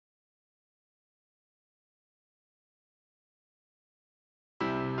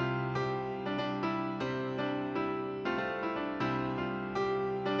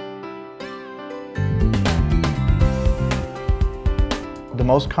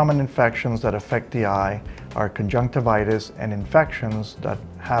most common infections that affect the eye are conjunctivitis and infections that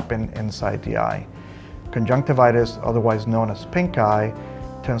happen inside the eye. Conjunctivitis, otherwise known as pink eye,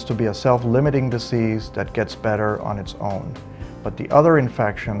 tends to be a self-limiting disease that gets better on its own. But the other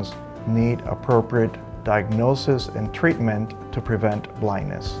infections need appropriate diagnosis and treatment to prevent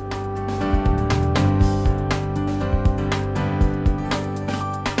blindness.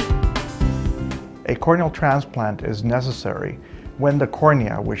 A corneal transplant is necessary when the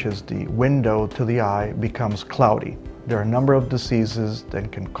cornea, which is the window to the eye, becomes cloudy. There are a number of diseases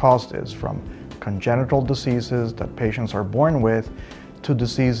that can cause this, from congenital diseases that patients are born with to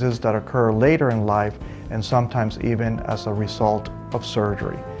diseases that occur later in life and sometimes even as a result of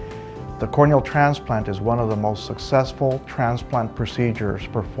surgery. The corneal transplant is one of the most successful transplant procedures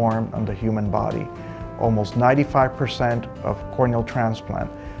performed on the human body. Almost 95% of corneal transplant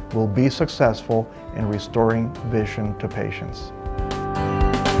will be successful in restoring vision to patients.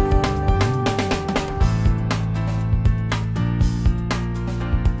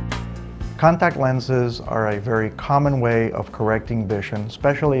 Contact lenses are a very common way of correcting vision,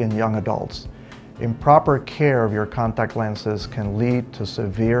 especially in young adults. Improper care of your contact lenses can lead to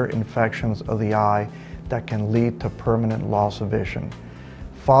severe infections of the eye that can lead to permanent loss of vision.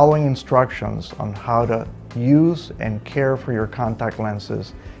 Following instructions on how to use and care for your contact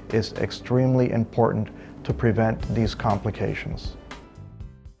lenses is extremely important to prevent these complications.